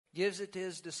gives it to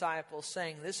his disciples,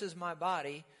 saying, "This is my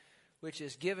body, which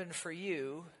is given for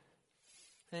you."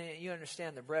 And you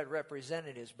understand the bread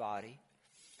represented his body.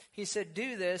 He said,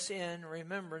 "Do this in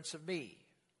remembrance of me."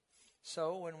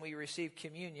 So when we receive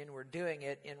communion, we're doing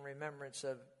it in remembrance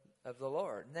of the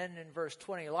Lord. And then in verse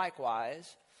 20,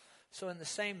 likewise, so in the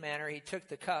same manner, he took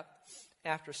the cup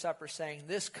after supper, saying,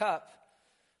 "This cup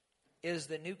is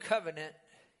the new covenant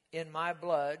in my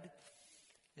blood."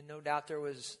 And no doubt there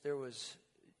was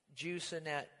juice in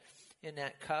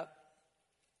that cup.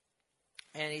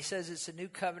 And he says it's a new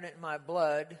covenant in my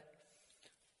blood,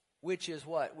 which is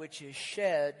what? Which is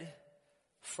shed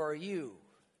for you.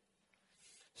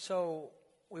 So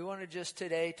we want to just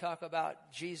today talk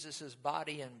about Jesus'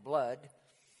 body and blood.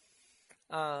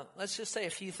 Let's just say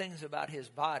a few things about his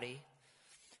body.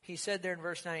 He said there in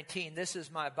verse 19, "This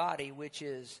is my body, which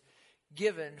is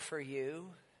given for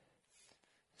you."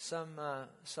 Some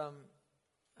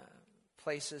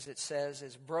places it says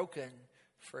is broken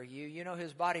for you. You know,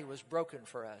 his body was broken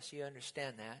for us. You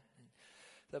understand that.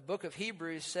 The book of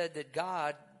Hebrews said that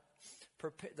God,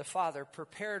 the Father,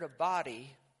 prepared a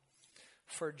body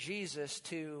for Jesus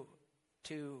to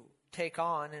take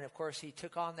on. And of course, he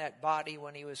took on that body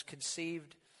when he was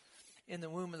conceived in the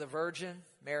womb of the Virgin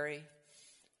Mary.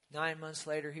 9 months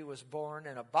later, he was born,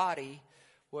 and a body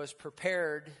was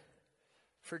prepared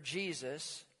for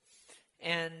Jesus.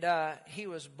 And he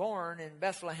was born in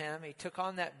Bethlehem. He took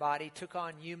on that body, took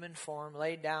on human form,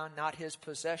 laid down not his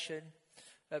possession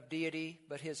of deity,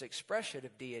 but his expression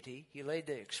of deity. He laid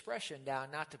the expression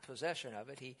down, not the possession of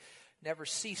it. He never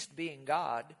ceased being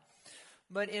God.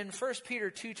 But in 1 Peter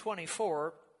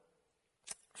 2:24,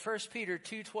 1 Peter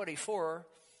 2:24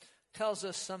 tells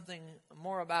us something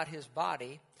more about his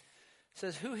body. It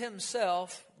says, "Who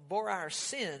himself bore our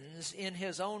sins in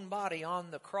his own body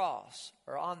on the cross,"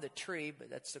 or on the tree, but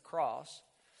that's the cross.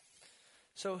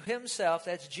 So himself,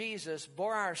 that's Jesus,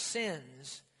 bore our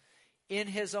sins in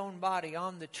his own body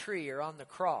on the tree or on the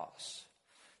cross.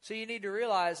 So you need to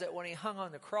realize that when he hung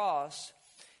on the cross,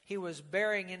 he was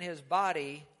bearing in his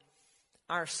body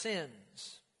our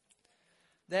sins,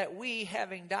 that we,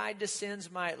 having died to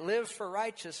sins, might live for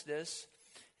righteousness.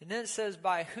 And then it says,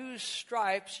 "By whose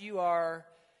stripes you are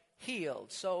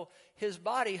healed." So his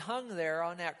body hung there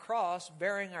on that cross,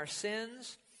 bearing our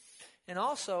sins and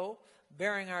also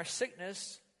bearing our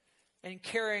sickness and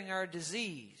carrying our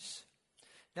disease.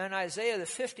 Now in Isaiah, the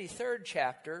 53rd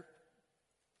chapter,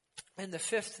 in the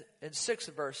 5th and 6th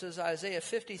verses, Isaiah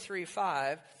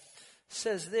 53:5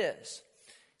 says this,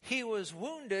 "He was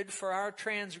wounded for our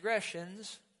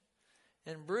transgressions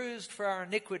and bruised for our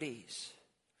iniquities."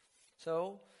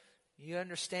 So you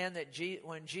understand that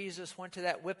when Jesus went to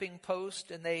that whipping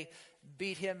post and they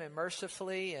beat him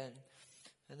immercifully and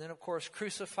then of course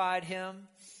crucified him,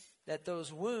 that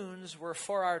those wounds were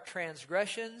for our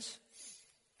transgressions.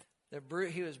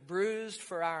 He was bruised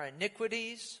for our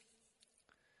iniquities.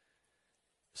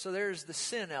 So there's the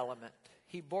sin element.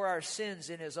 He bore our sins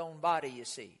in his own body, you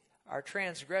see. Our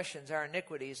transgressions, our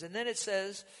iniquities. And then it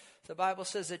says, the Bible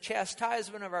says, "The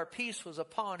chastisement of our peace was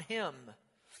upon him."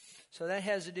 So that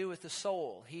has to do with the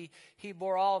soul. He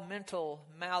bore all mental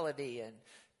malady and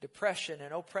depression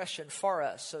and oppression for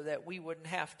us so that we wouldn't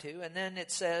have to. And then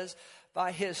it says,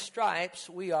 "By his stripes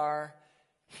we are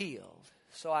healed."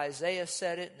 So Isaiah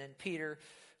said it, and then Peter,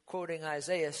 quoting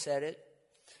Isaiah, said it,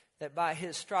 that by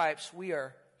his stripes we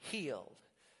are healed.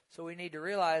 So we need to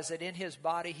realize that in his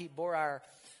body he bore our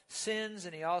sins,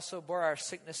 and he also bore our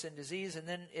sickness and disease. And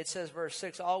then it says, verse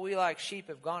 6, "All we like sheep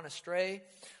have gone astray.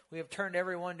 We have turned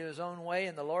everyone to his own way,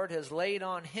 and the Lord has laid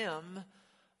on him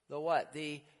the what?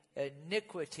 The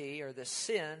iniquity or the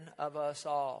sin of us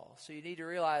all." So you need to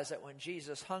realize that when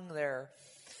Jesus hung there,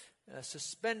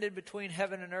 suspended between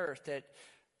heaven and earth,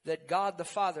 that God the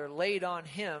Father laid on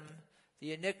him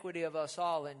the iniquity of us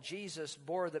all, and Jesus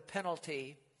bore the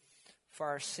penalty for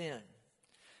our sin.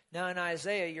 Now in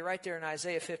Isaiah, you're right there in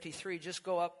Isaiah 53, just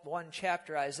go up one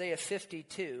chapter, Isaiah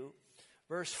 52,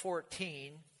 verse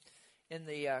 14, in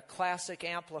the Classic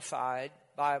Amplified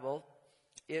Bible.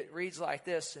 It reads like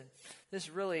this, and this is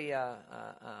really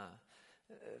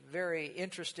very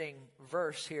interesting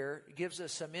verse here. It gives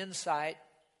us some insight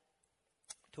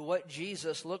to what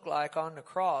Jesus looked like on the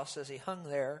cross as he hung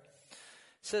there.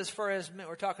 It says,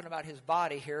 we're talking about his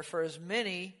body here, "For as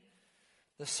many,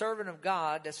 the servant of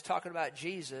God," that's talking about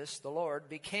Jesus, the Lord,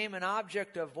 "became an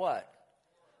object of" what?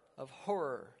 Of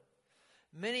horror.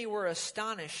 "Many were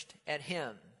astonished at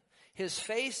him. His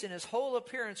face and his whole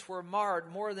appearance were marred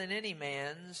more than any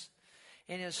man's,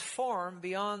 and his form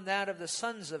beyond that of the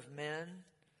sons of men.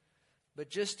 But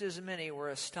just as many were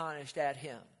astonished at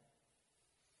him."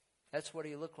 That's what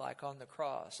he looked like on the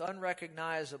cross.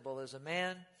 Unrecognizable as a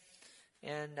man.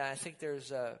 And I think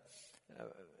there's a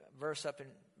verse up in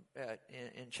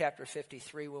chapter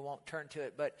 53. We won't turn to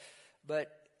it,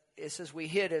 but it says we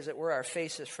hid, as it were, our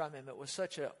faces from him. It was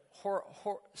such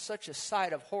a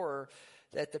sight of horror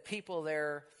that the people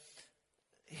there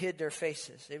hid their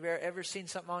faces. Have you ever seen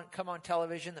something come on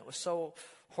television that was so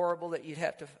horrible that you'd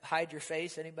have to hide your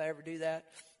face? Anybody ever do that?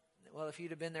 Well, if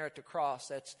you'd have been there at the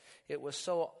cross, it was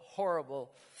so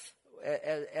horrible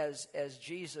as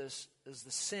Jesus, as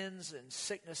the sins and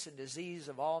sickness and disease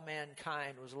of all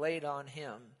mankind was laid on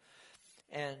him.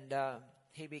 And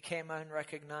he became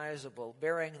unrecognizable,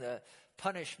 bearing the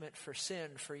punishment for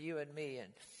sin for you and me,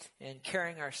 and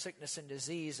carrying our sickness and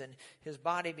disease. And his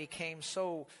body became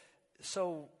so,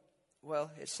 well,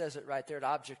 it says it right there, an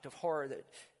object of horror that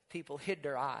people hid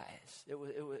their eyes. It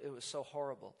was so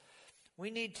horrible. We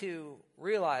need to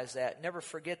realize that, never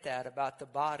forget that about the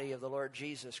body of the Lord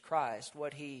Jesus Christ,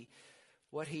 what he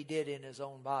did in his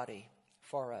own body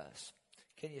for us.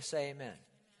 Can you say amen?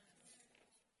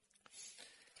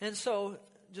 And so,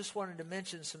 just wanted to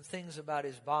mention some things about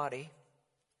his body,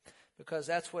 because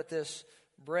that's what this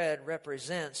bread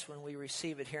represents when we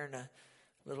receive it here in a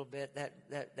little bit.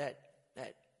 That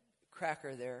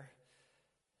cracker there,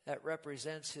 that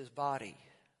represents his body.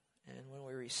 And when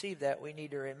we receive that, we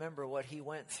need to remember what he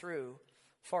went through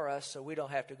for us so we don't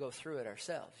have to go through it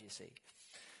ourselves, you see.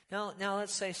 Now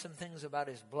let's say some things about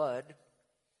his blood.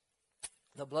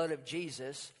 The blood of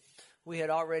Jesus. We had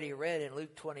already read in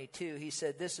Luke 22, he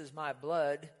said, "This is my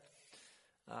blood,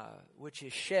 which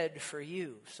is shed for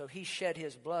you." So he shed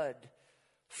his blood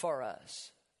for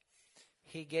us.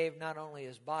 He gave not only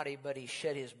his body, but he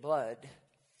shed his blood.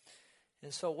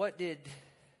 And so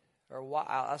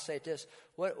I'll say it this,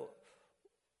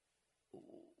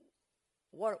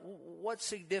 what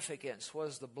significance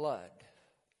was the blood?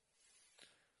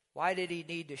 Why did he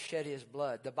need to shed his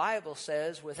blood? The Bible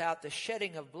says without the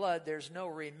shedding of blood, there's no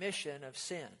remission of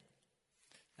sin.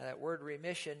 Now, that word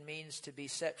remission means to be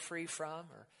set free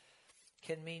from, or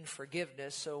can mean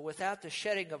forgiveness. So without the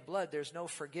shedding of blood, there's no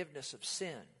forgiveness of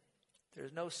sin.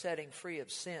 There's no setting free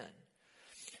of sin.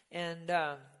 And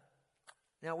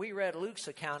now we read Luke's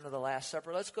account of the Last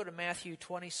Supper. Let's go to Matthew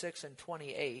 26 and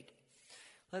 28.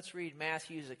 Let's read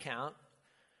Matthew's account.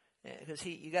 Because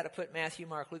you got to put Matthew,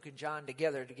 Mark, Luke, and John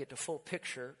together to get the full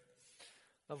picture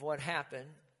of what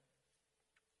happened.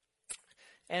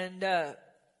 And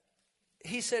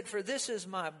he said, "For this is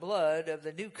my blood of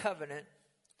the new covenant,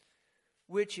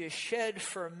 which is shed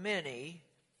for many."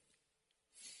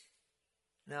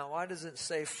 Now, why does it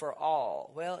say for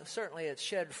all? Well, certainly it's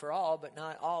shed for all, but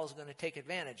not all is going to take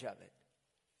advantage of it.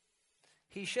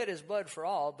 He shed his blood for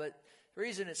all, but the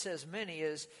reason it says many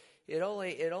is it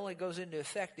only goes into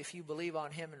effect if you believe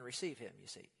on him and receive him, you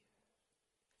see.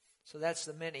 So that's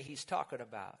the many he's talking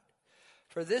about.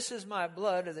 "For this is my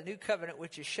blood of the new covenant,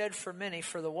 which is shed for many,"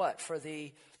 for the what? For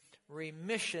the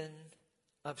remission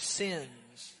of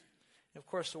sins. And of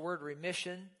course, the word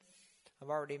remission, I've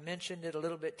already mentioned it a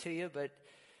little bit to you, but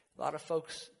a lot of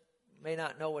folks may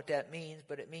not know what that means,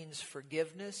 but it means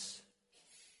forgiveness.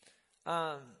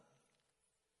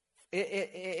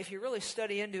 If you really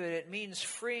study into it, it means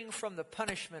freeing from the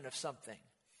punishment of something.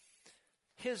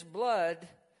 His blood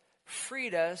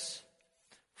freed us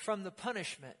from the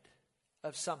punishment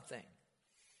of something.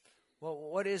 Well,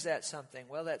 what is that something?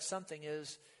 Well, that something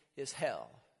is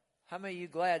hell. How many of you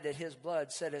glad that his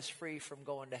blood set us free from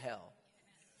going to hell?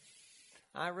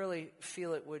 I really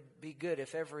feel it would be good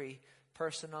if every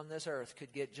person on this earth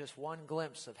could get just one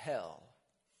glimpse of hell.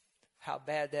 How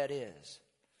bad that is.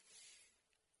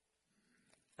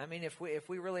 I mean, if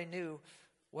we really knew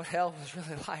what hell was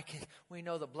really like, we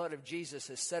know the blood of Jesus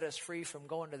has set us free from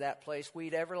going to that place.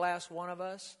 We'd every last one of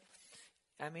us.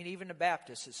 I mean, even the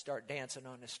Baptists would start dancing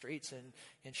on the streets and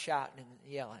shouting and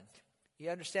yelling. You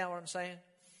understand what I'm saying?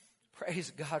 Praise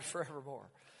God forevermore.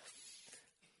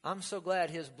 I'm so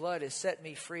glad his blood has set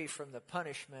me free from the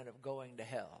punishment of going to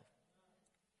hell.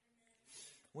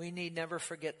 We need never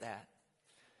forget that.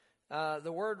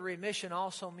 The word remission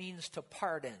also means to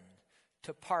pardon.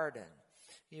 To pardon.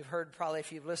 You've heard probably,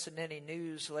 if you've listened to any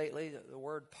news lately, the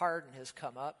word pardon has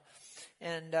come up.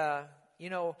 And,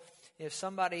 if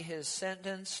somebody has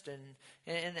sentenced, and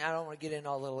I don't want to get into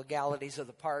all the legalities of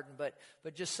the pardon, but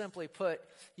just simply put,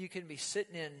 you can be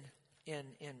sitting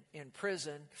in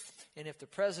prison, and if the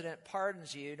president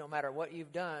pardons you, no matter what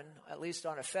you've done, at least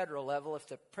on a federal level, if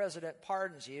the president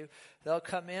pardons you, they'll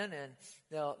come in and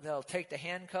they'll take the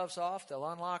handcuffs off, they'll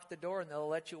unlock the door, and they'll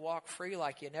let you walk free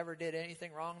like you never did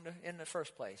anything wrong in the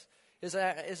first place.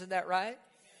 Isn't that right?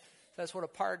 That's what a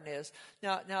pardon is.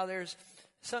 Now there's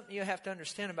Something you have to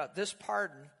understand about this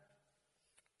pardon.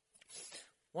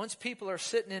 Once people are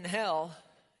sitting in hell,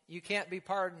 you can't be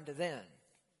pardoned then.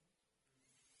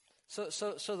 So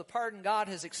the pardon God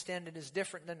has extended is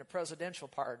different than the presidential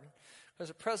pardon. Because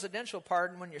a presidential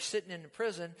pardon, when you're sitting in the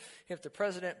prison, if the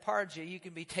president pardons you, you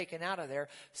can be taken out of there.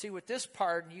 See, with this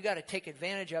pardon, you got to take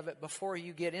advantage of it before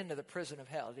you get into the prison of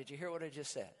hell. Did you hear what I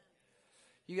just said?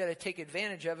 You got to take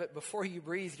advantage of it before you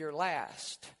breathe your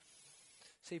last.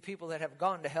 See, people that have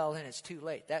gone to hell, then it's too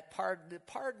late. The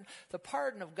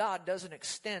pardon of God doesn't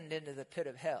extend into the pit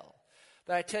of hell.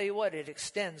 But I tell you what, it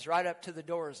extends right up to the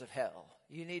doors of hell.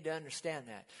 You need to understand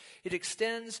that. It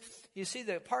extends, you see,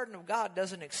 the pardon of God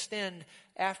doesn't extend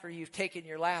after you've taken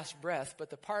your last breath, but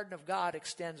the pardon of God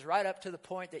extends right up to the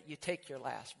point that you take your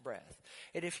last breath.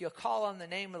 And if you'll call on the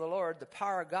name of the Lord, the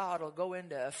power of God will go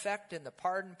into effect, and the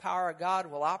pardon power of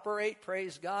God will operate,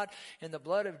 praise God, and the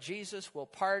blood of Jesus will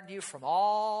pardon you from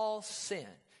all sin.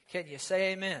 Can you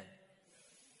say amen?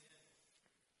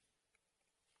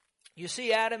 You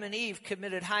see, Adam and Eve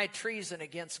committed high treason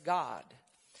against God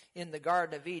in the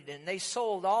Garden of Eden. They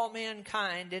sold all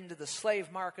mankind into the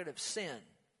slave market of sin.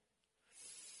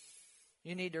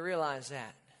 You need to realize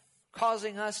that.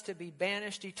 Causing us to be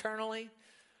banished eternally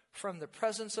from the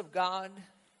presence of God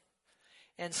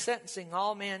and sentencing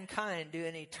all mankind to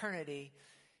an eternity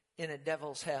in a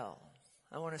devil's hell.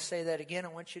 I want to say that again. I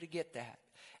want you to get that.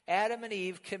 Adam and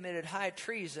Eve committed high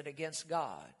treason against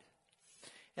God.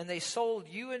 And they sold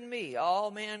you and me, all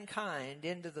mankind,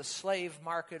 into the slave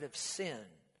market of sin.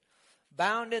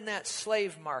 Bound in that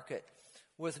slave market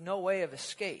with no way of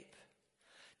escape.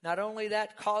 Not only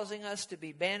that, causing us to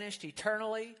be banished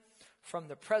eternally from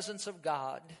the presence of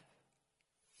God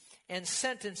and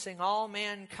sentencing all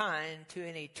mankind to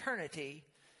an eternity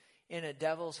in a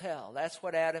devil's hell. That's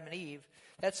what Adam and Eve,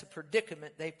 that's the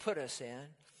predicament they put us in.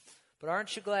 But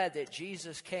aren't you glad that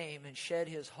Jesus came and shed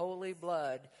his holy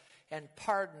blood and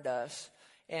pardoned us,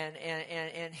 and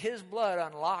his blood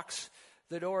unlocks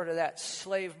the door to that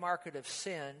slave market of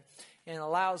sin and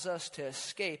allows us to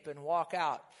escape and walk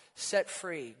out set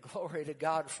free. Glory to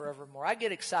God forevermore. I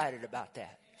get excited about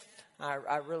that.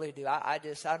 I really do. I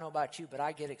don't know about you, but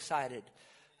I get excited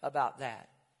about that.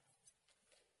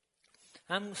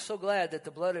 I'm so glad that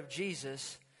the blood of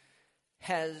Jesus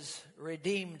has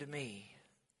redeemed me,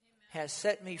 has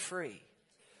set me free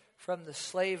from the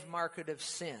slave market of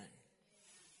sin.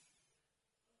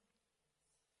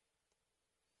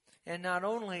 And not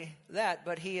only that,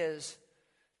 but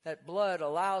that blood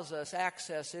allows us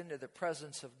access into the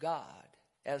presence of God,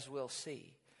 as we'll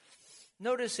see.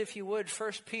 Notice, if you would,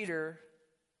 1 Peter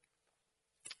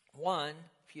 1,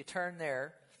 if you turn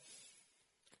there.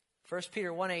 1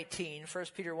 Peter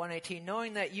 1:18,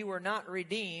 knowing that you were not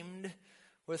redeemed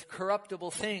with corruptible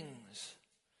things.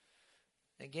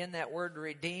 Again, that word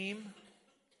redeem,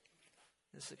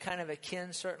 this is kind of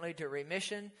akin certainly to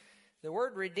remission. The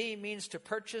word redeem means to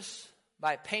purchase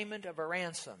by payment of a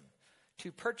ransom.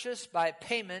 To purchase by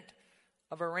payment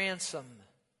of a ransom.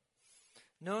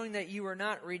 Knowing that you were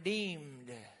not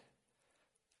redeemed.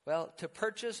 Well, to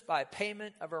purchase by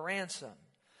payment of a ransom.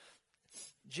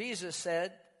 Jesus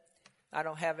said, I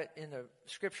don't have it in the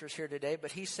scriptures here today,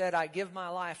 but he said, I give my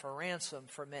life a ransom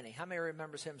for many. How many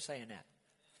remembers him saying that?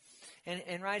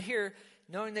 And right here,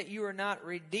 knowing that you are not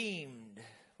redeemed.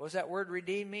 What does that word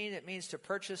redeem mean? It means to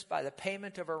purchase by the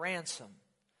payment of a ransom.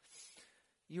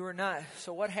 You are not.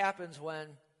 So what happens when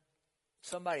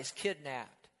somebody's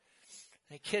kidnapped?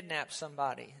 They kidnap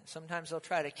somebody. Sometimes they'll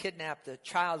try to kidnap the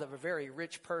child of a very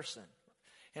rich person.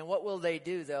 And what will they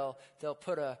do? They'll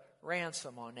put a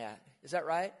ransom on that. Is that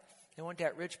right? They want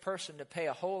that rich person to pay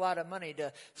a whole lot of money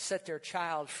to set their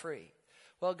child free.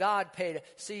 Well, God paid.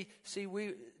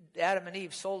 Adam and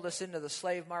Eve sold us into the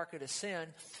slave market of sin,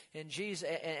 and Jesus,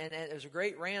 and there's a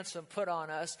great ransom put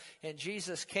on us. And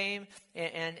Jesus came,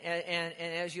 and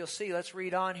as you'll see, let's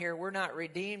read on here. We're not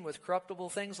redeemed with corruptible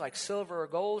things like silver or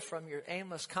gold from your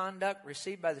aimless conduct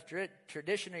received by the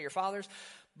tradition of your fathers,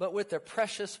 but with the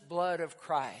precious blood of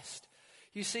Christ.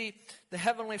 You see, the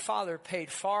Heavenly Father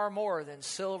paid far more than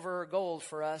silver or gold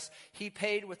for us. He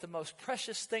paid with the most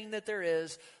precious thing that there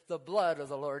is, the blood of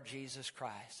the Lord Jesus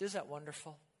Christ. Isn't that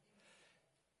wonderful?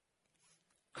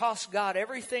 Cost God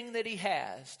everything that he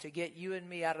has to get you and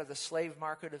me out of the slave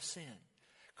market of sin.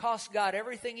 Cost God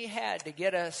everything he had to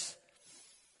get us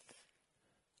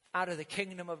out of the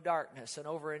kingdom of darkness and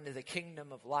over into the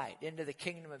kingdom of light, into the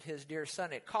kingdom of his dear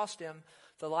Son. It cost him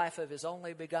the life of his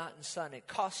only begotten Son. It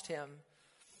cost him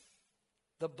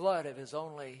the blood of his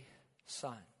only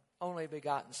Son, only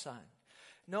begotten Son.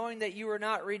 Knowing that you were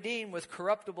not redeemed with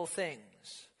corruptible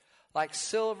things, like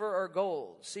silver or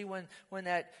gold. See, when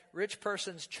that rich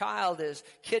person's child is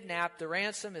kidnapped, the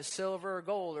ransom is silver or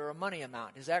gold or a money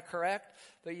amount. Is that correct?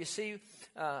 But you see,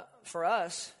 for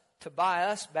us to buy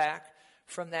us back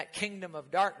from that kingdom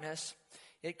of darkness,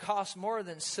 it costs more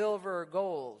than silver or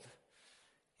gold.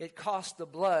 It costs the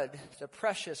blood, the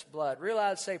precious blood. Real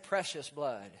loud, say precious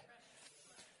blood.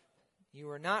 You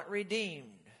were not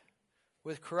redeemed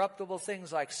with corruptible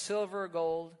things like silver or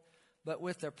gold, but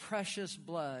with the precious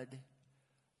blood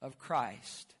of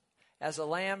Christ. As a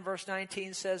lamb, verse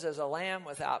 19 says, as a lamb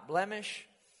without blemish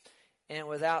and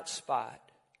without spot.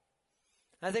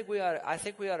 I think we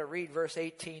ought to read verse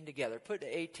 18 together. Put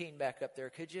the 18 back up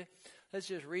there, could you? Let's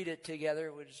just read it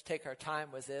together. We'll just take our time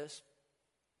with this.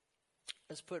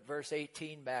 Let's put verse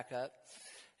 18 back up.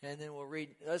 And then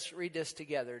let's read this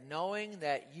together. Knowing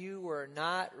that you were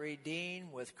not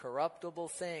redeemed with corruptible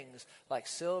things like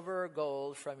silver or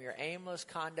gold from your aimless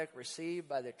conduct received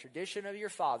by the tradition of your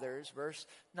fathers, verse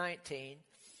 19,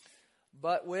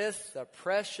 but with the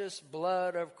precious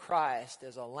blood of Christ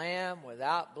as a lamb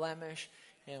without blemish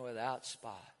and without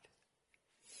spot.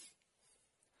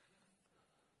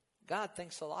 God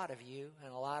thinks a lot of you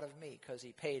and a lot of me because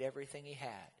he paid everything he had.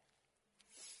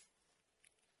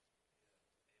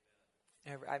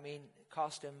 It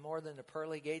cost him more than the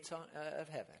pearly gates of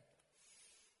heaven,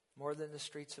 more than the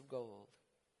streets of gold.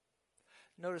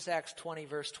 Notice Acts 20,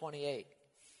 verse 28.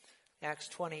 Acts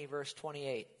 20, verse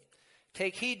 28.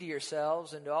 Take heed to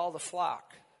yourselves and to all the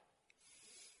flock,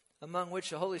 among which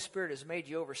the Holy Spirit has made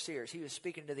you overseers. He was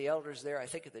speaking to the elders there, I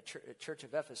think at the church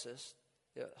of Ephesus,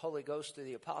 the Holy Ghost through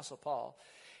the Apostle Paul.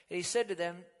 And he said to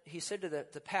them,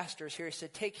 the pastors here, he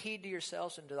said, take heed to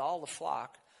yourselves and to all the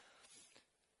flock.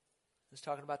 He's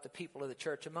talking about the people of the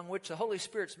church, among which the Holy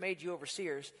Spirit's made you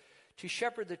overseers, to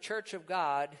shepherd the church of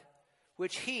God,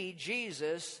 which he,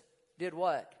 Jesus, did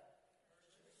what?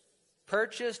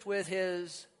 Purchased with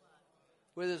his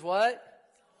what?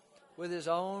 With his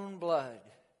own blood.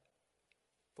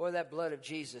 Boy, that blood of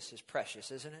Jesus is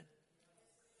precious, isn't it?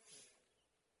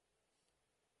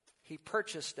 He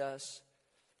purchased us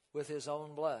with his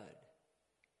own blood.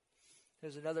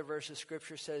 There's another verse of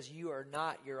Scripture says, you are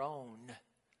not your own,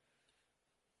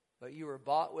 but you were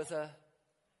bought with a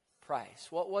price.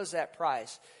 What was that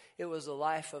price? It was the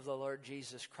life of the Lord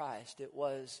Jesus Christ. It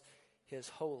was his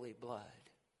holy blood.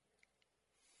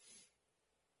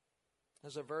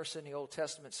 There's a verse in the Old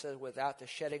Testament that says, without the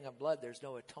shedding of blood, there's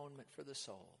no atonement for the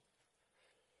soul.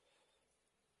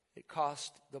 It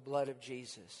cost the blood of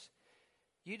Jesus.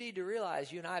 You need to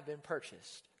realize you and I have been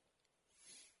purchased.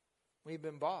 We've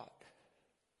been bought.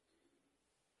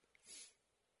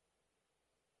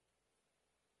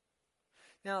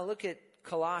 Now look at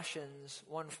Colossians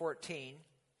 1:14,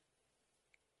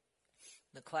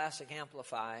 the Classic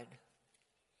Amplified.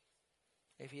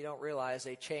 If you don't realize,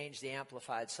 they changed the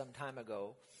Amplified some time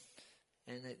ago.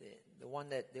 And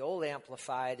the old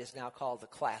Amplified is now called the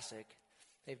Classic.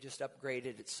 They've just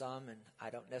upgraded it some, and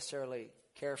I don't necessarily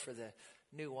care for the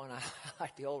new one. I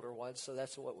like the older one, so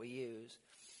that's what we use.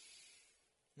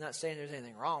 I'm not saying there's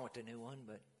anything wrong with the new one,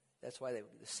 but that's why the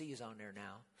C is on there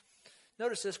now.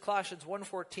 Notice this, Colossians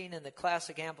 1:14 in the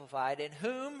Classic Amplified, in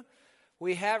whom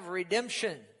we have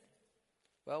redemption.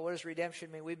 Well, what does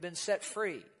redemption mean? We've been set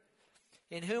free.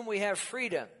 In whom we have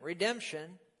freedom,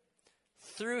 redemption,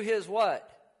 through his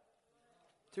what?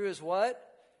 Through his what?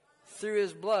 Through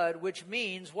his blood, which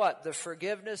means what? The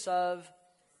forgiveness of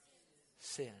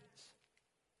sins.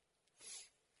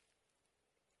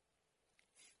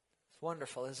 It's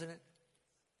wonderful, isn't it?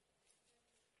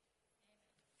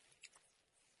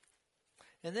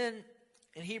 And then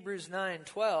in Hebrews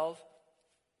 9:12,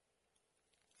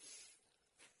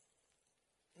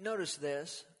 notice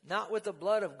this, not with the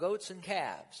blood of goats and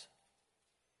calves.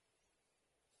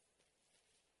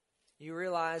 You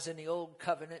realize in the Old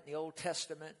Covenant, in the Old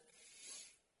Testament,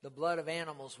 the blood of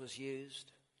animals was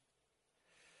used.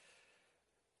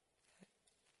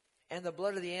 And the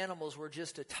blood of the animals were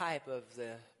just a type of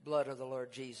the blood of the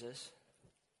Lord Jesus.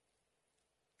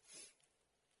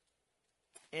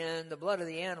 And the blood of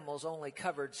the animals only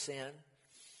covered sin,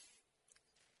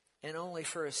 and only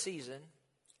for a season.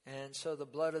 And so the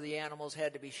blood of the animals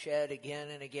had to be shed again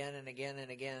and again and again and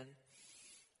again.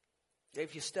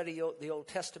 If you study the Old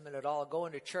Testament at all,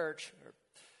 going to church, or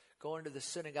going to the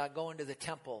synagogue, going to the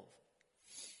temple,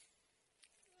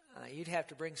 you'd have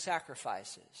to bring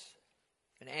sacrifices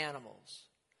and animals.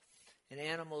 And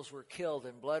animals were killed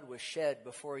and blood was shed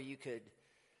before you could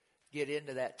get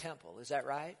into that temple. Is that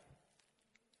right?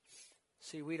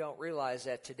 See, we don't realize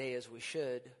that today as we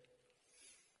should.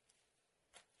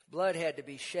 Blood had to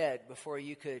be shed before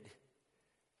you could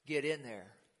get in there.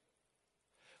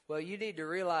 Well, you need to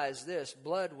realize this.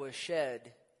 Blood was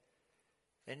shed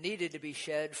and needed to be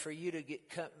shed for you to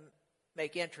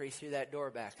make entry through that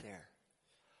door back there.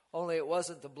 Only it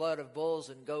wasn't the blood of bulls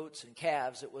and goats and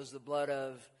calves. It was the blood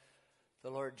of the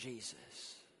Lord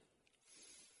Jesus.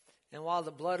 And while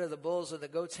the blood of the bulls and the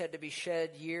goats had to be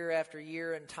shed year after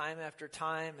year and time after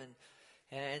time,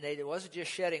 and it wasn't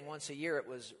just shedding once a year, it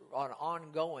was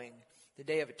ongoing. The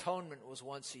Day of Atonement was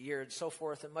once a year and so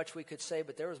forth, and much we could say,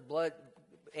 but there was blood,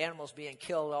 animals being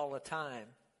killed all the time.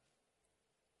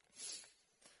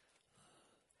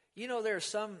 You know, there are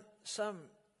some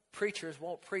preachers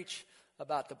won't preach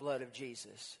about the blood of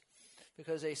Jesus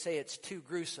because they say it's too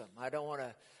gruesome. I don't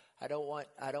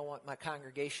want my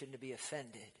congregation to be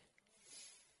offended.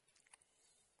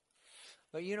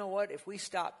 But you know what? If we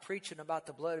stop preaching about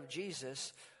the blood of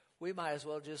Jesus, we might as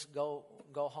well just go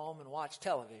home and watch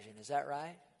television. Is that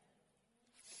right?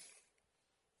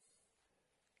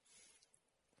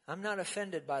 I'm not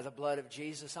offended by the blood of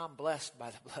Jesus. I'm blessed by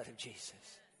the blood of Jesus.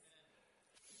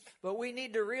 But we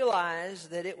need to realize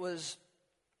that it was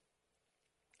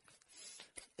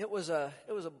the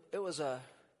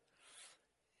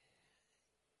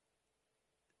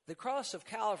cross of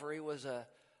Calvary was a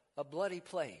bloody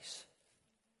place.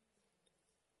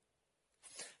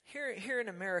 Here in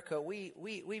America,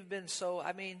 we've been so,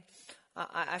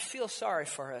 I feel sorry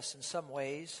for us in some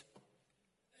ways.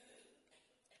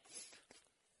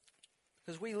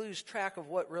 Because we lose track of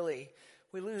what really,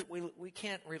 we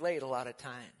can't relate a lot of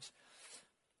times.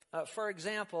 For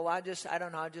example, I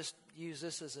just use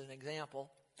this as an example.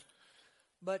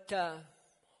 But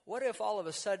what if all of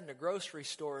a sudden the grocery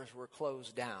stores were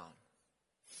closed down?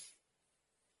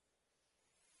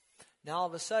 Now all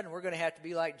of a sudden we're going to have to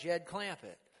be like Jed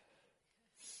Clampett.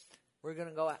 We're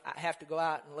going to have to go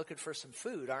out and looking for some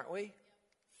food, aren't we?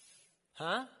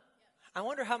 Huh? I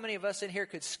wonder how many of us in here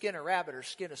could skin a rabbit or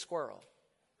skin a squirrel.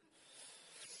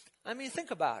 I mean,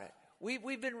 think about it.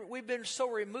 We've been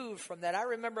so removed from that. I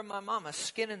remember my mama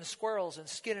skinning squirrels and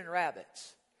skinning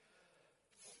rabbits.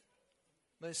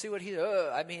 But see what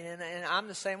and I'm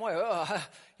the same way.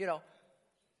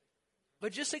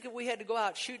 But just think if we had to go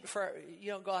out shooting for,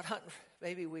 go out hunting,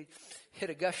 maybe we'd hit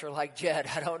a gusher like Jed.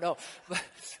 I don't know.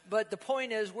 But the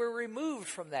point is, we're removed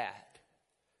from that.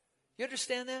 You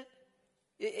understand that?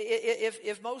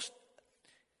 If most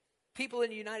people in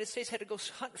the United States had to go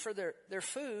hunting for their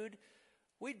food,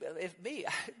 we'd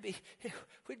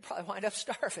probably wind up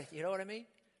starving. You know what I mean?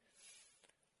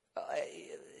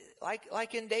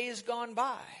 Like in days gone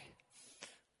by,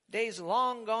 days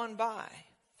long gone by.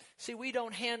 See, we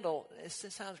don't handle, this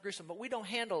sounds gruesome, but we don't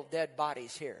handle dead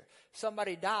bodies here.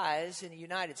 Somebody dies in the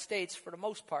United States, for the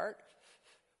most part,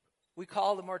 we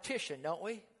call the mortician, don't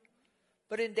we?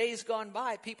 But in days gone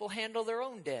by, people handle their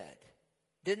own dead.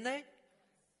 Didn't they?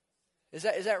 Is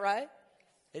that right?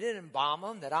 They didn't embalm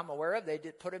them that I'm aware of. They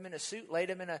did put them in a suit, laid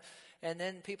them and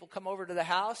then people come over to the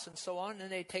house and so on,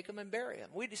 and they take them and bury them.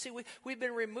 We've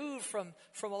been removed from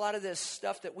a lot of this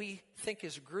stuff that we think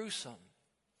is gruesome.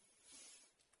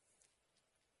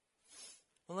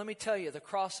 Well, let me tell you, the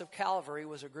cross of Calvary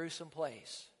was a gruesome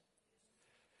place.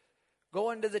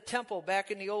 Going to the temple back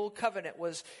in the old covenant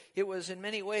was in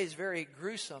many ways very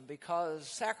gruesome because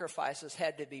sacrifices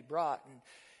had to be brought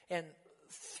and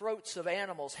throats of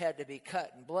animals had to be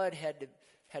cut and blood had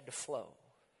to flow,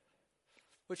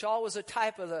 which all was a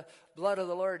type of the blood of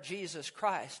the Lord Jesus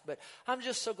Christ. But I'm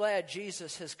just so glad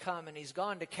Jesus has come and he's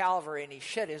gone to Calvary and he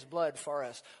shed his blood for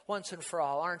us once and for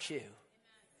all, aren't you?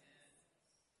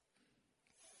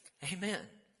 Amen.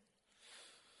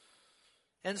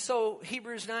 And so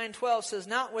Hebrews 9:12 says,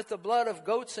 not with the blood of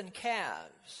goats and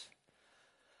calves,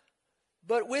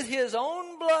 but with his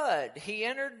own blood he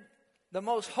entered the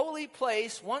most holy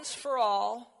place once for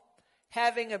all,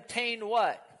 having obtained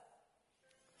what?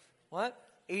 What?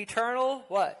 Eternal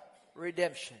what?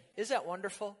 Redemption. Is that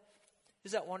wonderful?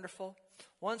 Is that wonderful?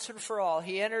 Once and for all,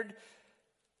 he entered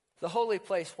the holy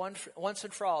place once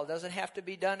and for all. It doesn't have to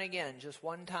be done again, just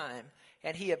one time.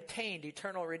 And he obtained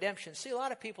eternal redemption. See, a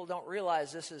lot of people don't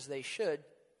realize this as they should.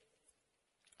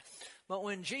 But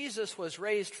when Jesus was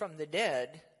raised from the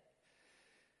dead,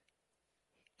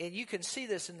 and you can see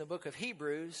this in the book of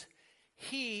Hebrews,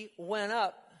 he went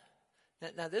up.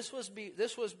 Now this was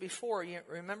before, you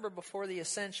remember before the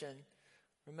ascension.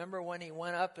 Remember when he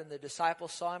went up and the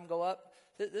disciples saw him go up?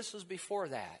 This was before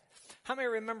that. How many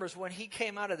remembers when he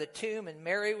came out of the tomb and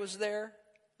Mary was there?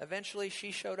 Eventually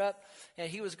she showed up and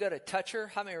he was going to touch her.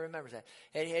 How many remembers that?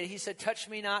 And he said, touch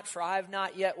me not, for I have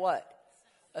not yet what?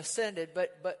 Ascended.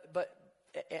 But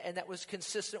and that was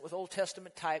consistent with Old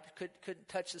Testament type. Couldn't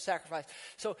touch the sacrifice.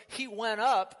 So he went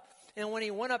up And when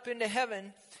he went up into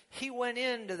heaven, he went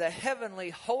into the heavenly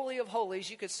holy of holies.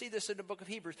 You could see this in the book of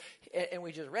Hebrews, and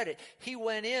we just read it. He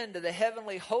went into the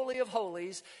heavenly holy of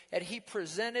holies, and he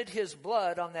presented his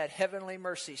blood on that heavenly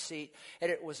mercy seat, and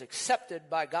it was accepted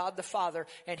by God the Father,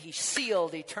 and he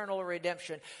sealed eternal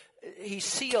redemption. He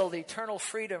sealed eternal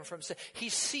freedom from sin. He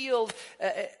sealed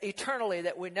eternally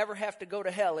that we never have to go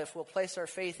to hell if we'll place our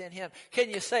faith in him. Can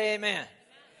you say amen? Amen.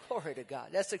 Glory to God.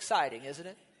 That's exciting, isn't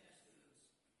it?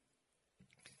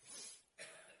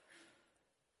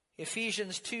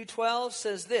 Ephesians 2:12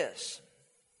 says this,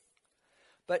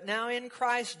 "But now in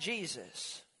Christ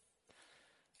Jesus,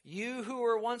 you who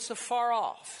were once afar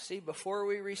off," see, before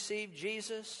we received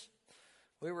Jesus,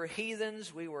 we were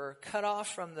heathens, we were cut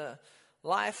off from the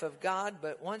life of God,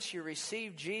 but once you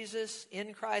received Jesus,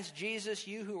 in Christ Jesus,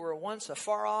 you who were once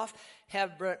afar off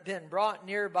have been brought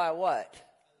near by what?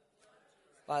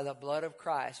 By the blood of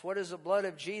Christ. What does the blood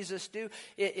of Jesus do?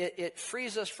 It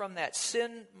frees us from that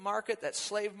sin market, that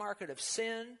slave market of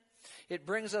sin. It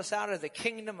brings us out of the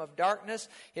kingdom of darkness.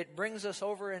 It brings us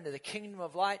over into the kingdom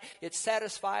of light. It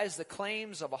satisfies the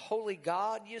claims of a holy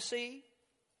God, you see.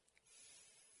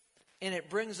 And it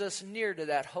brings us near to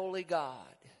that holy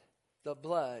God, the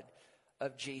blood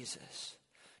of Jesus.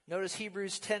 Notice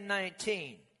Hebrews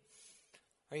 10:19.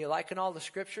 Are you liking all the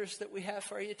scriptures that we have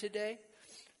for you today?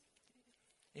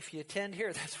 If you attend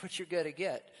here, that's what you're going to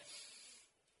get.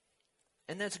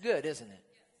 And that's good, isn't it?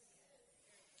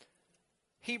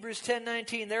 Hebrews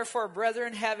 10:19, "Therefore,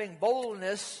 brethren, having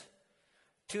boldness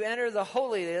to enter the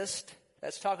holiest,"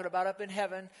 that's talking about up in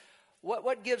heaven,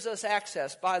 what gives us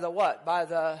access? By the what? By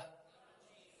the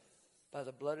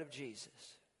blood of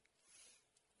Jesus.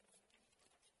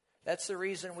 That's the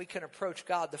reason we can approach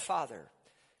God the Father,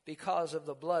 because of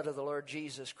the blood of the Lord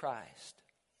Jesus Christ.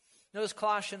 Notice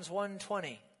Colossians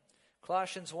 1:20.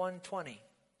 Colossians 1:20.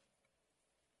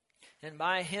 "And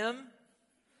by him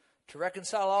to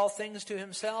reconcile all things to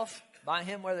himself, by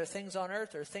him whether things on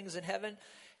earth or things in heaven,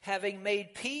 having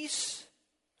made peace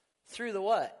through the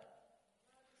what?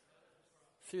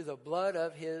 Through the blood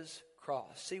of his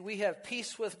cross." See, we have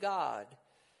peace with God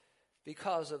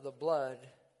because of the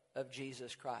blood of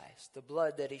Jesus Christ, the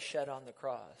blood that he shed on the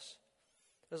cross.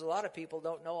 There's a lot of people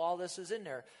don't know all this is in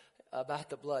there about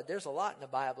the blood. There's a lot in the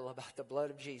Bible about the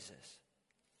blood of Jesus.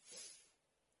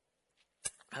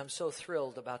 I'm so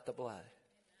thrilled about the blood.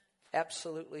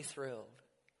 Absolutely thrilled.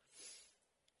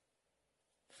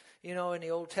 You know, in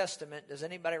the Old Testament, does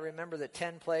anybody remember the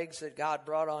 10 plagues that God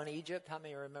brought on Egypt? How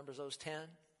many remembers those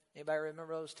 10? Anybody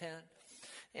remember those 10?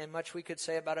 And much we could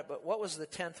say about it, but what was the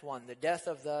 10th one? The death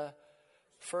of the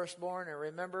firstborn. And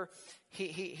remember,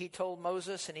 he told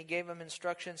Moses, and he gave him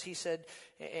instructions. He said,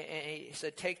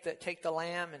 take the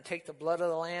lamb and take the blood of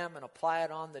the lamb and apply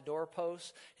it on the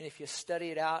doorpost. And if you study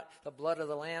it out, the blood of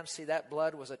the lamb, see, that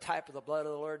blood was a type of the blood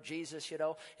of the Lord Jesus, you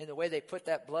know. And the way they put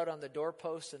that blood on the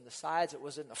doorpost and the sides, it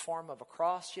was in the form of a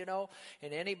cross, you know.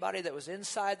 And anybody that was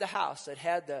inside the house that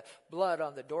had the blood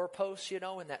on the doorpost, you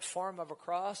know, in that form of a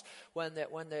cross, when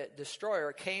the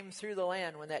destroyer came through the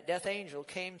land, when that death angel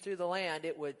came through the land,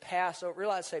 it would pass over.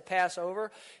 Realize, say pass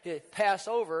over. It pass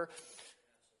over.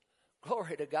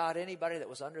 Glory to God, anybody that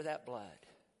was under that blood.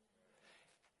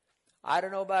 I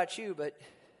don't know about you, but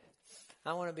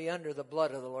I want to be under the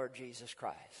blood of the Lord Jesus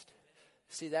Christ.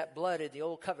 See, that blood in the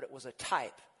old covenant was a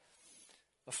type,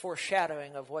 a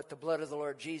foreshadowing of what the blood of the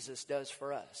Lord Jesus does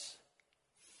for us.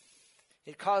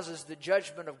 It causes the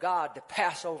judgment of God to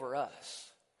pass over us.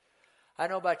 I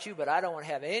don't know about you, but I don't want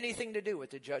to have anything to do with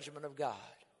the judgment of God.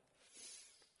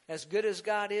 As good as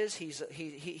God is, He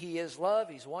is love,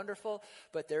 He's wonderful,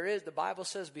 but the Bible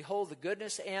says, behold the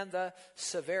goodness and the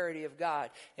severity of God.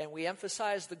 And we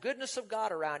emphasize the goodness of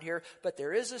God around here, but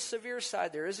there is a severe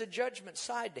side, there is a judgment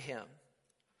side to Him.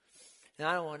 And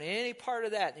I don't want any part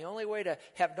of that. And the only way to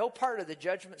have no part of the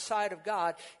judgment side of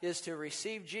God is to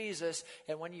receive Jesus.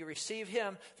 And when you receive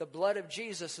Him, the blood of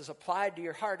Jesus is applied to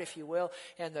your heart, if you will,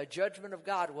 and the judgment of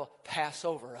God will pass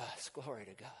over us. Glory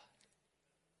to God.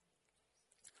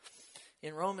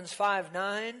 In Romans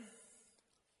 5:9,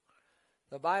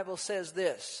 the Bible says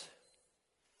this,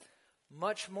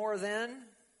 much more then,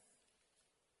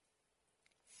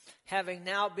 having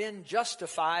now been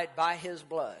justified by His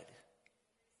blood.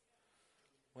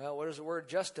 Well, what does the word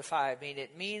justify mean?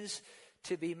 It means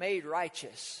to be made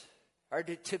righteous, or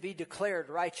to be declared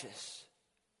righteous.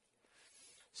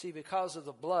 See, because of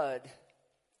the blood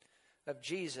of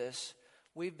Jesus,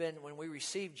 when we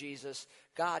receive Jesus,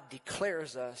 God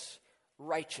declares us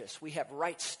righteous. We have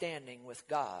right standing with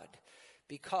God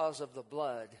because of the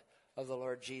blood of the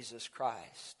Lord Jesus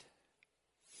Christ.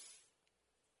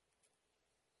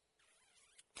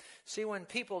 See, when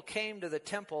people came to the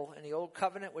temple in the Old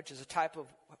Covenant, which is a type of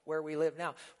where we live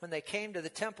now, when they came to the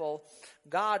temple,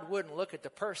 God wouldn't look at the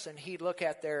person. He'd look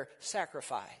at their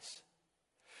sacrifice.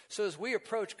 So as we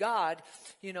approach God,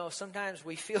 sometimes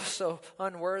we feel so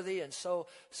unworthy and so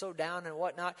down and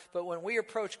whatnot. But when we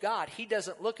approach God, He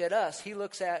doesn't look at us. He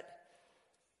looks at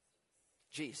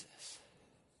Jesus.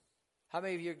 How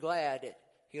many of you are glad that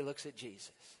He looks at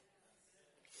Jesus?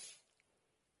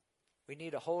 We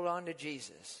need to hold on to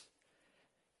Jesus.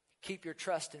 Keep your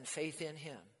trust and faith in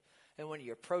Him. And when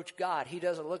you approach God, He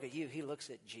doesn't look at you. He looks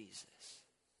at Jesus.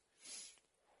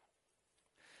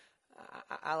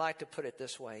 I like to put it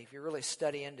this way. If you really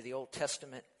study into the Old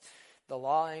Testament, the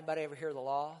law, anybody ever hear the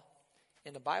law?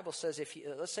 And the Bible says,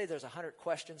 let's say there's 100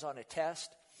 questions on a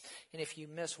test, and if you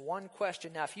miss one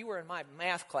question, now if you were in my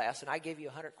math class and I gave you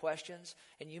 100 questions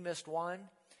and you missed one,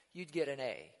 you'd get an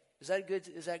A. Is that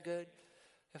good?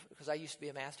 Because I used to be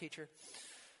a math teacher.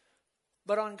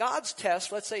 But on God's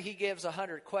test, let's say He gives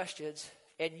 100 questions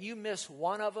and you miss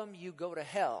one of them, you go to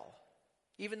hell,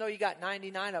 even though you got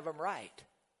 99 of them right.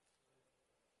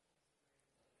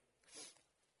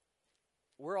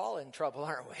 We're all in trouble,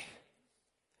 aren't we?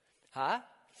 Huh?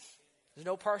 There's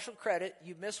no partial credit.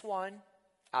 You miss one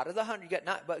out of the 100. You got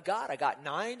not, but God, I got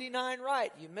 99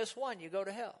 right. You miss one, you go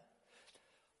to hell.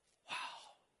 Wow.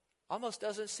 Almost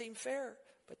doesn't seem fair,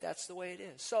 but that's the way it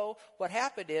is. So what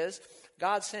happened is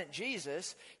God sent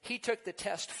Jesus. He took the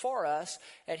test for us,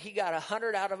 and He got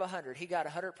 100 out of 100. He got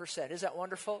 100%. Isn't that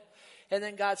wonderful? And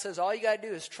then God says, all you got to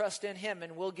do is trust in Him,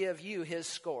 and we'll give you His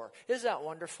score. Isn't that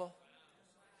wonderful?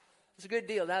 It's a good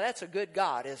deal. Now, that's a good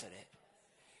God, isn't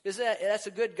it? That's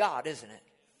a good God, isn't it?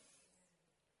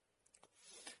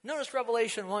 Notice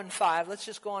Revelation 1:5. Let's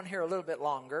just go on here a little bit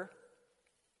longer.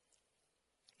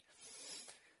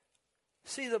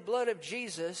 See, the blood of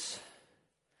Jesus,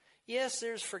 yes,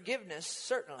 there's forgiveness,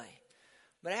 certainly.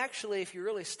 But actually, if you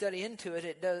really study into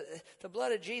it, the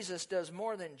blood of Jesus does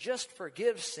more than just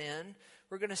forgive sin.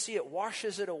 We're going to see it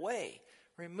washes it away,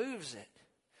 removes it.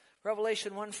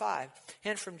 Revelation 1:5.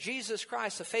 And from Jesus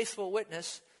Christ, the faithful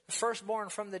witness, the firstborn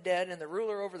from the dead, and the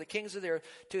ruler over the kings of the earth,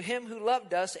 to Him who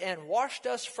loved us and washed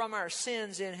us from our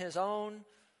sins in His own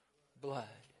blood.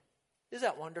 Isn't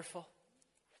that wonderful?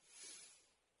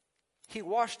 He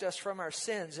washed us from our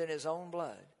sins in His own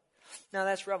blood. Now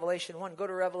that's Revelation 1. Go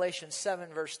to Revelation 7,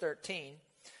 verse 13.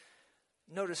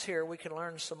 Notice here, we can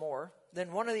learn some more.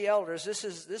 Then one of the elders, this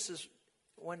is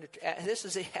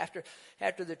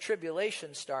after the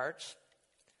tribulation starts.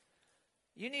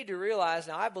 You need to realize,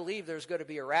 now I believe there's going to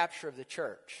be a rapture of the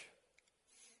church.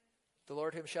 The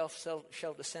Lord Himself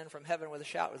shall descend from heaven with a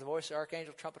shout, with the voice of the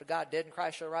archangel, trumpet of God. Dead in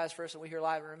Christ shall rise first, and we here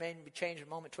alive and remain, be changed in a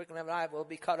moment, twinkling of an eye. We'll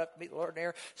be caught up to meet the Lord in the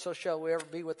air. So shall we ever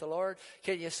be with the Lord.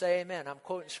 Can you say amen? I'm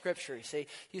quoting Scripture. You see,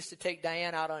 used to take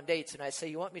Diane out on dates, and I'd say,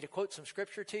 you want me to quote some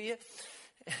Scripture to you?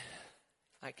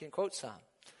 I can quote some.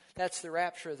 That's the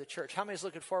rapture of the church. How many is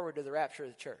looking forward to the rapture of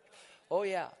the church? Oh,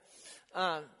 yeah.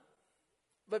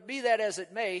 But be that as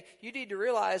it may, you need to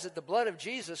realize that the blood of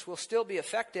Jesus will still be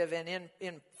effective and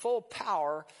in full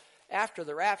power after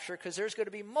the rapture, because there's going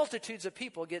to be multitudes of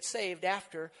people get saved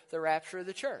after the rapture of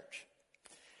the church.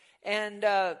 And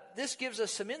this gives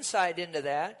us some insight into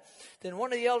that. Then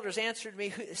one of the elders answered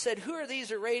me, said, who are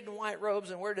these arrayed in white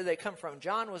robes, and where do they come from?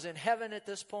 John was in heaven at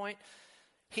this point.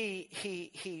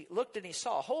 He looked and he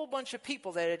saw a whole bunch of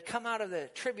people that had come out of the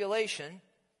tribulation.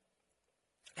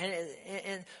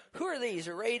 And who are these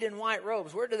arrayed in white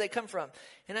robes? Where do they come from?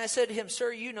 And I said to him,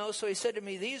 sir, you know. So he said to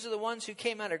me, these are the ones who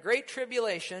came out of great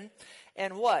tribulation.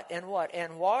 And what? And what?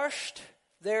 And washed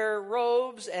their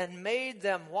robes and made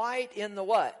them white in the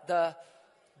what? The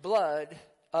blood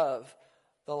of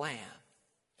the Lamb.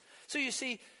 So you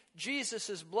see,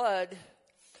 Jesus' blood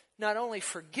not only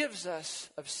forgives us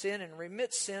of sin and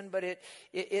remits sin, but it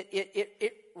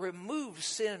removes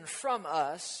sin from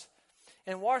us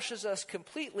and washes us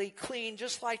completely clean,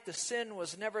 just like the sin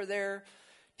was never there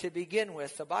to begin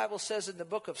with. The Bible says in the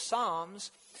book of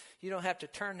Psalms, you don't have to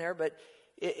turn there, but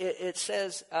it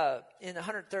says in the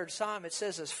 103rd Psalm, it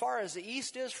says, as far as the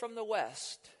east is from the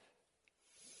west,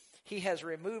 He has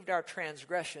removed our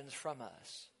transgressions from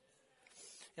us.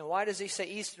 And why does He say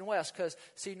east and west? Because,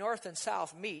 see, north and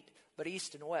south meet, but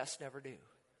east and west never do.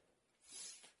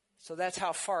 So that's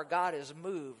how far God has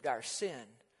moved our sin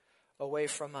away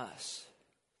from us.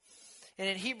 And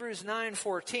in Hebrews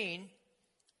 9:14,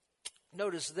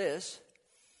 notice this.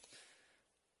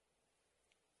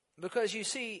 Because you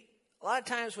see, a lot of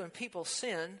times when people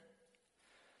sin,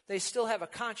 they still have a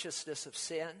consciousness of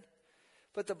sin.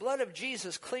 But the blood of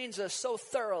Jesus cleans us so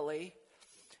thoroughly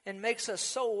and makes us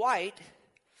so white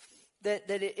that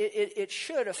it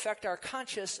should affect our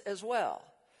conscience as well.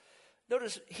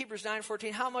 Notice Hebrews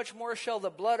 9:14, how much more shall the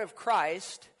blood of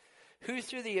Christ, who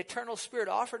through the eternal Spirit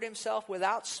offered himself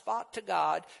without spot to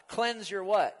God, cleanse your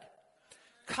what?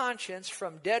 Conscience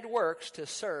from dead works to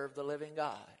serve the living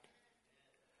God.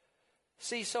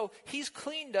 See, so he's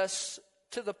cleaned us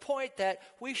to the point that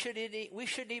we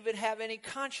shouldn't even have any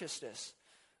consciousness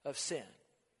of sin.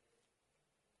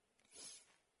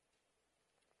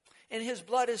 And his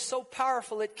blood is so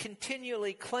powerful, it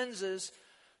continually cleanses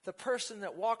the person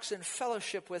that walks in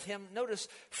fellowship with him. Notice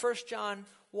 1 John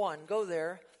 1. Go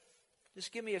there.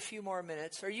 Just give me a few more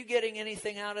minutes. Are you getting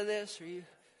anything out of this? Are you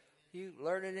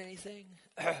learning anything?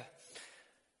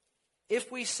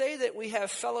 If we say that we have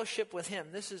fellowship with him,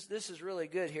 this is really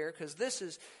good here, because this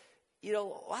is, a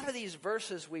lot of these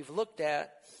verses we've looked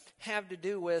at have to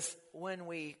do with when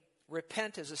we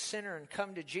repent as a sinner and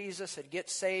come to Jesus and get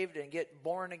saved and get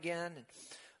born again.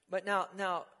 But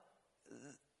now,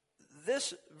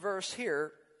 this verse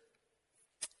here,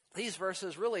 these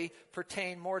verses really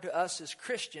pertain more to us as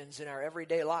Christians in our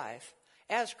everyday life,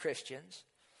 as Christians.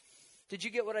 Did you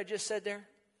get what I just said there?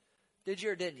 Did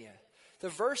you or didn't you? The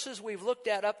verses we've looked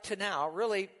at up to now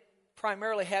really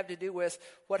primarily have to do with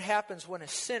what happens when a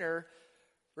sinner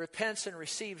repents and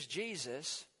receives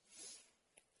Jesus,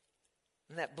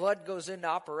 and that blood goes into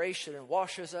operation and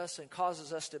washes us and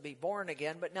causes us to be born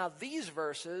again. But now these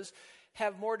verses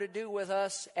have more to do with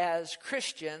us as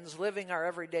Christians living our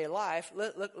everyday life.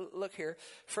 Look here,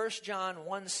 1 John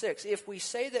 1:6. If we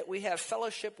say that we have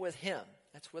fellowship with him,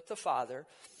 that's with the Father,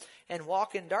 and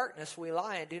walk in darkness, we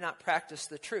lie and do not practice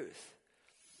the truth.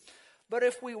 But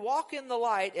if we walk in the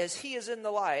light as he is in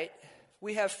the light,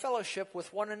 we have fellowship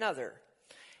with one another.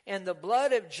 And the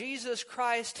blood of Jesus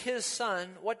Christ, his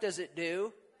Son, what does it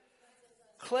do?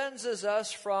 Cleanses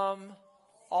us from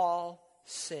all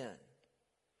sin.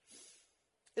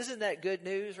 Isn't that good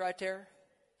news right there?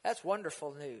 That's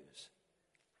wonderful news.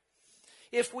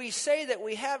 If we say that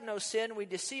we have no sin, we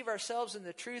deceive ourselves and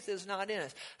the truth is not in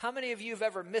us. How many of you have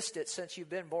ever missed it since you've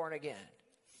been born again?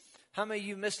 How many of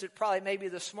you missed it probably maybe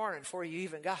this morning before you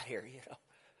even got here,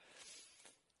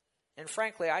 And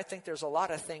frankly, I think there's a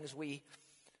lot of things we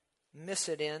miss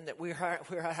it in that we're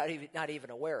not even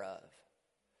aware of.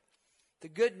 The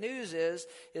good news is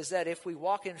that if we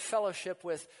walk in fellowship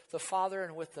with the Father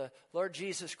and with the Lord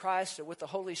Jesus Christ and with the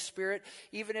Holy Spirit,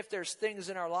 even if there's things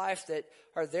in our life that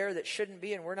are there that shouldn't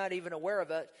be and we're not even aware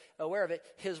of it,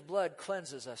 his blood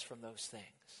cleanses us from those things.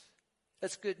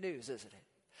 That's good news, isn't it?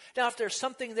 Now, if there's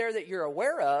something there that you're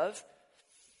aware of,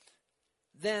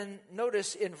 then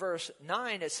notice in verse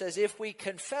 9 it says, if we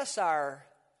confess our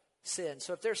sin.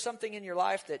 So if there's something in your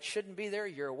life that shouldn't be there,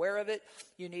 you're aware of it,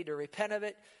 you need to repent of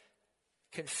it,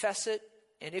 confess it,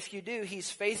 and if you do, he's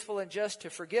faithful and just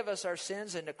to forgive us our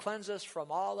sins and to cleanse us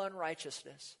from all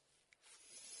unrighteousness.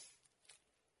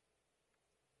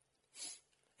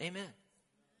 Amen.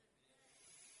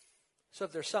 So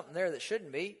if there's something there that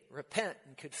shouldn't be, repent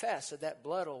and confess that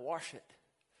blood will wash it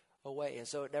away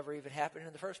as though it never even happened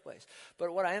in the first place.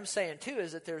 But what I am saying too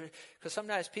is that because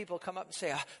sometimes people come up and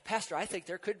say, Pastor, I think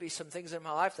there could be some things in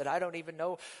my life that I don't even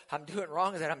know I'm doing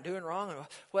wrong, that I'm doing wrong.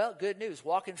 Well, good news.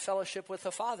 Walk in fellowship with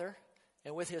the Father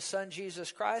and with his Son,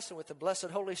 Jesus Christ, and with the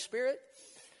blessed Holy Spirit.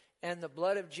 And the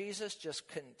blood of Jesus just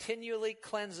continually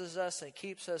cleanses us and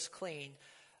keeps us clean.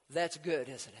 That's good,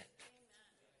 isn't it?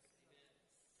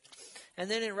 And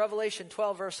then in Revelation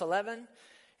 12, verse 11,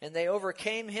 and they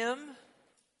overcame him.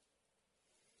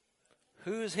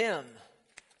 Who's him?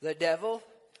 The devil,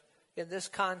 in this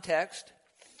context,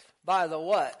 by the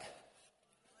what?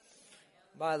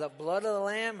 By the blood of the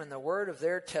Lamb and the word of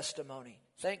their testimony.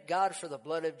 Thank God for the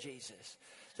blood of Jesus.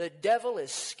 The devil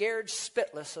is scared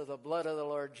spitless of the blood of the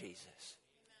Lord Jesus.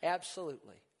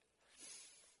 Absolutely.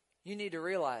 You need to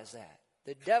realize that.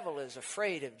 The devil is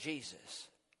afraid of Jesus.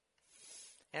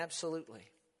 Absolutely.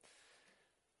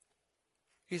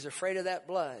 He's afraid of that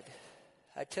blood.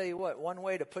 I tell you what, one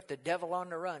way to put the devil on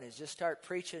the run is just start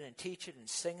preaching and teaching and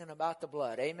singing about the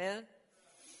blood. Amen?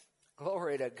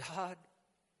 Glory to God.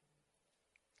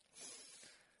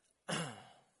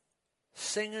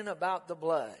 Singing about the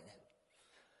blood.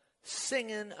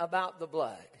 Singing about the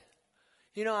blood.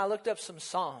 I looked up some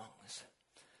songs,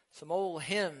 some old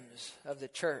hymns of the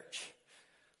church.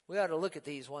 We ought to look at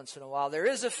these once in a while. There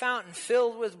is a fountain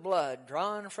filled with blood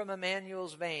drawn from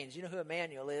Emmanuel's veins. You know who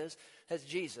Emmanuel is? That's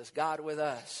Jesus, God with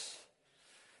us.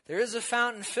 There is a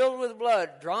fountain filled with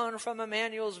blood drawn from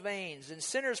Emmanuel's veins, and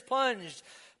sinners plunged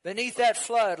beneath that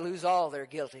flood lose all their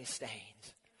guilty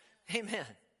stains. Amen.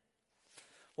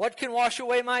 What can wash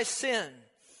away my sin?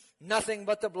 Nothing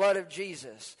but the blood of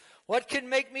Jesus. What can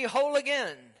make me whole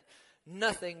again?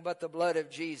 Nothing but the blood of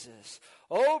Jesus.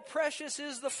 Oh, precious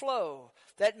is the flow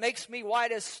that makes me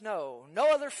white as snow.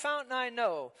 No other fountain I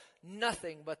know.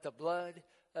 Nothing but the blood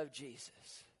of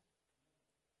Jesus.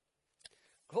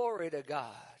 Glory to God.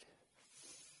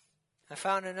 I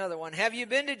found another one. Have you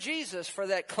been to Jesus for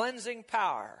that cleansing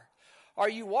power? Are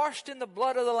you washed in the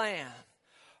blood of the Lamb?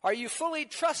 Are you fully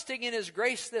trusting in His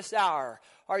grace this hour?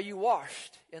 Are you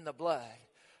washed in the blood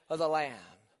of the Lamb?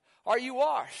 Are you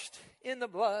washed in the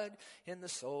blood, in the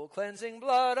soul-cleansing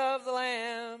blood of the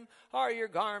Lamb? Are your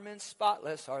garments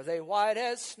spotless? Are they white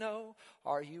as snow?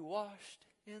 Are you washed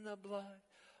in the blood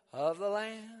of the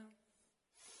Lamb?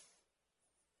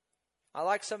 I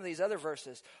like some of these other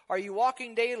verses. Are you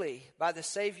walking daily by the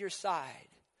Savior's side?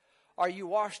 Are you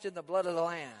washed in the blood of the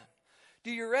Lamb?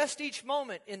 Do you rest each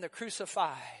moment in the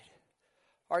crucified?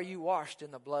 Are you washed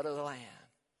in the blood of the Lamb?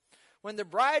 When the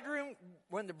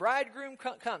bridegroom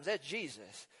comes, that's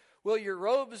Jesus, will your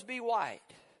robes be white?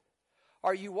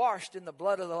 Are you washed in the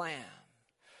blood of the Lamb?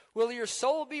 Will your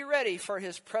soul be ready for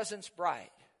His presence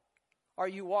bright? Are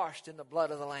you washed in the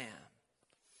blood of the Lamb?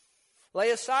 Lay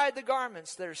aside the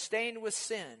garments that are stained with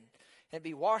sin and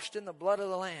be washed in the blood of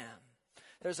the Lamb.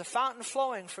 There's a fountain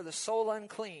flowing for the soul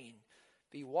unclean.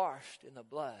 Be washed in the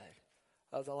blood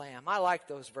of the Lamb. I like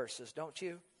those verses, don't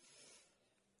you?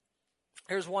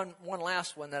 Here's one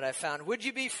last one that I found. Would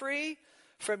you be free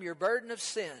from your burden of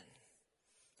sin?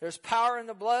 There's power in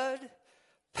the blood.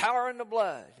 Power in the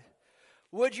blood.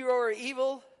 Would you over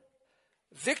evil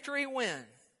victory win?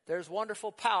 There's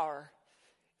wonderful power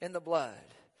in the blood.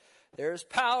 There's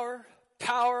power,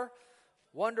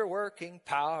 wonder-working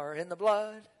power in the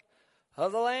blood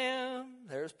of the Lamb.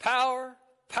 There's power,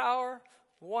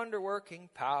 wonder-working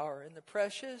power in the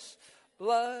precious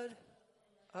blood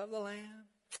of the Lamb.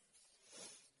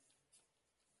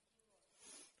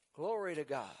 Glory to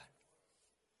God.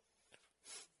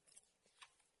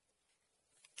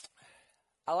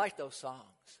 I like those songs.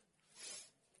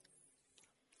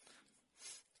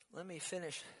 Let me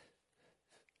finish.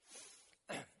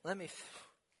 When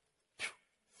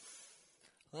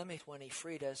He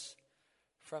freed us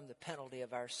from the penalty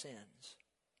of our sins.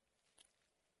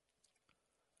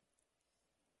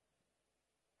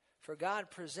 For God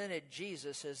presented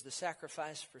Jesus as the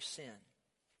sacrifice for sin.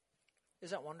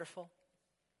 Isn't that wonderful?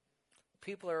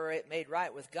 People are made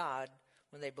right with God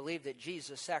when they believe that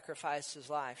Jesus sacrificed His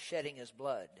life, shedding His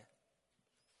blood.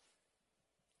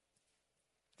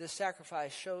 This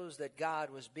sacrifice shows that God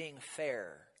was being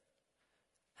fair.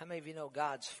 How many of you know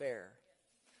God's fair?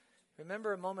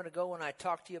 Remember a moment ago when I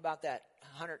talked to you about that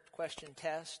 100-question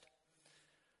test?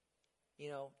 You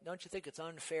know, don't you think it's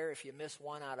unfair if you miss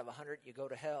one out of 100, you go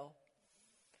to hell?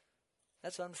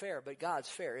 That's unfair, but God's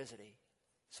fair, isn't He?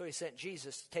 So He sent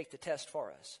Jesus to take the test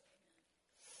for us.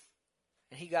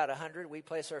 And He got 100. We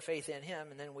place our faith in Him,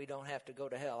 and then we don't have to go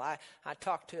to hell. I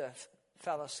talked to a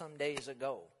fellow some days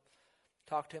ago.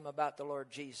 Talked to him about the Lord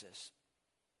Jesus.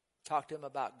 Talked to him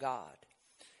about God.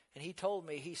 And he told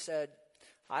me, he said,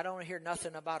 I don't hear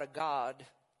nothing about a God.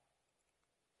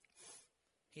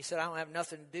 He said, I don't have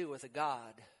nothing to do with a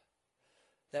God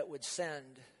that would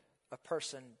send a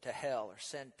person to hell or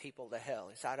send people to hell.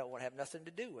 He said, I don't want to have nothing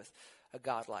to do with a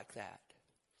God like that.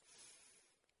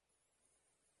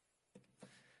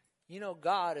 You know,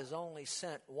 God has only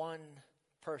sent one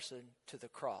person to the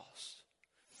cross.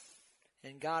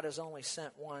 And God has only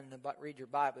sent one, but read your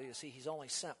Bible, you see, He's only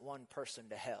sent one person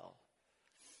to hell.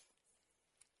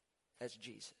 That's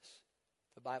Jesus.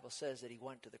 The Bible says that He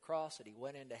went to the cross, that He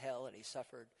went into hell, and He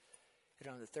suffered.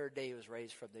 And on the third day He was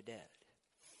raised from the dead.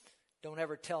 Don't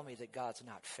ever tell me that God's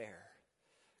not fair.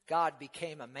 God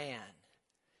became a man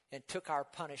and took our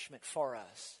punishment for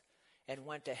us and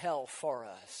went to hell for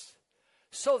us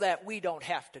so that we don't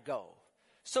have to go.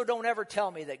 So don't ever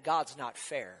tell me that God's not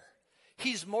fair.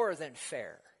 He's more than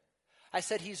fair. I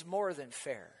said He's more than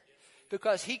fair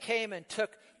because He came and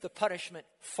took the punishment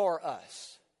for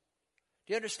us.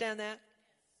 Do you understand that?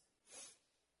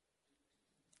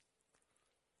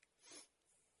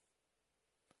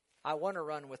 I want to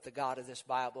run with the God of this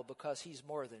Bible because He's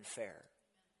more than fair.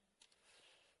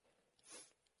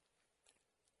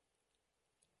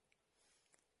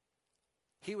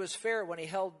 He was fair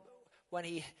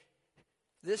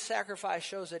this sacrifice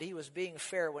shows that He was being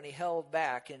fair when He held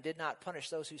back and did not punish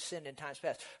those who sinned in times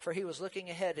past. For He was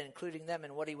looking ahead and including them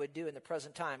in what He would do in the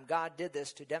present time. God did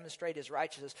this to demonstrate His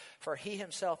righteousness, for He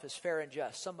Himself is fair and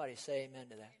just. Somebody say amen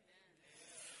to that.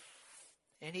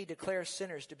 And He declares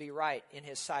sinners to be right in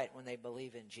His sight when they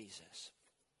believe in Jesus.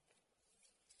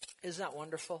 Isn't that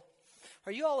wonderful?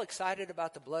 Are you all excited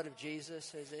about the blood of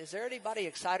Jesus? Is there anybody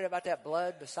excited about that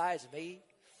blood besides me?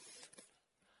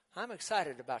 I'm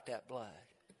excited about that blood.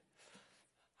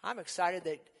 I'm excited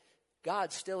that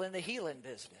God's still in the healing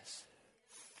business.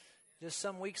 Just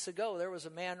some weeks ago, there was a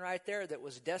man right there that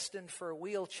was destined for a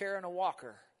wheelchair and a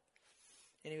walker.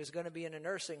 And he was going to be in a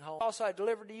nursing home. Also, I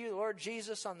delivered to you the Lord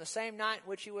Jesus on the same night in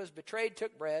which he was betrayed,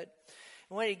 took bread.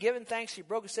 And when he had given thanks, he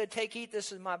broke and said, take, eat,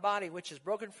 this is my body, which is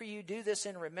broken for you. Do this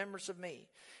in remembrance of me.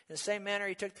 In the same manner,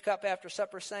 he took the cup after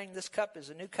supper, saying, this cup is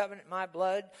a new covenant in my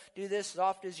blood. Do this as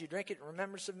often as you drink it in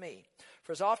remembrance of me.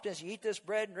 For as often as you eat this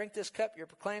bread and drink this cup, you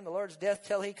proclaim the Lord's death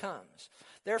till he comes.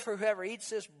 Therefore, whoever eats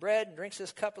this bread and drinks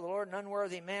this cup of the Lord in an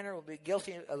unworthy manner will be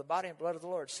guilty of the body and blood of the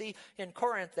Lord. See, in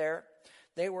Corinth there,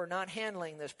 they were not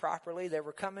handling this properly. They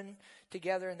were coming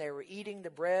together and they were eating the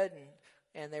bread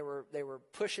and they were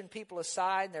pushing people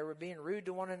aside, and they were being rude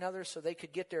to one another so they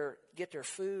could get their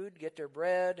food, get their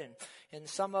bread, and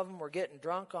some of them were getting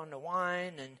drunk on the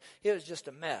wine, and it was just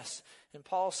a mess. And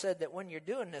Paul said that when you're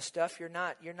doing this stuff, you're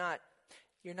not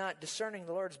discerning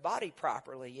the Lord's body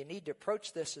properly. You need to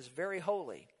approach this as very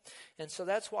holy. And so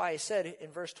that's why he said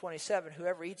in verse 27,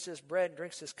 whoever eats this bread and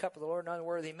drinks this cup of the Lord in an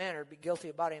unworthy manner be guilty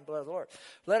of body and blood of the Lord.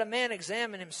 Let a man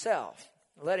examine himself.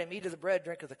 Let him eat of the bread,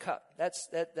 drink of the cup. That's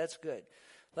good.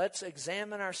 Let's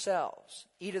examine ourselves.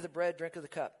 Eat of the bread, drink of the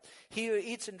cup. He who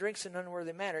eats and drinks in an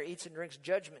unworthy manner eats and drinks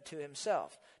judgment to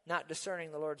himself, not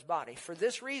discerning the Lord's body. For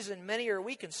this reason, many are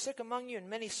weak and sick among you, and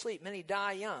many sleep. Many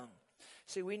die young.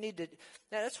 See, we need to.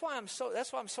 Now that's why I'm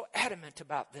so adamant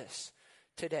about this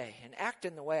today and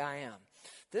acting the way I am.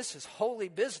 This is holy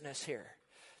business here.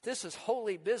 This is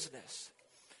holy business.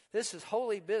 This is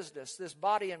holy business. This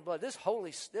body and blood. This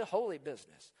holy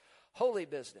business. Holy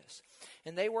business.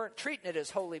 And they weren't treating it as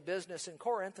holy business in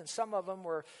Corinth, and some of them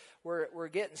were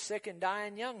getting sick and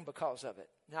dying young because of it.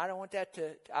 Now I don't want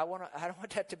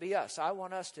that to be us. I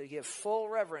want us to give full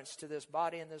reverence to this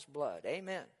body and this blood.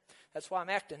 Amen. That's why I'm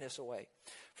acting this way.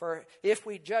 For if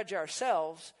we judge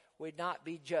ourselves, we'd not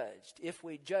be judged. If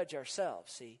we judge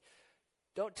ourselves, see,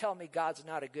 don't tell me God's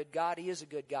not a good God. He is a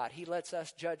good God. He lets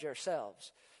us judge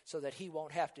ourselves so that he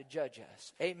won't have to judge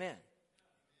us. Amen.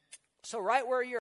 So right where you're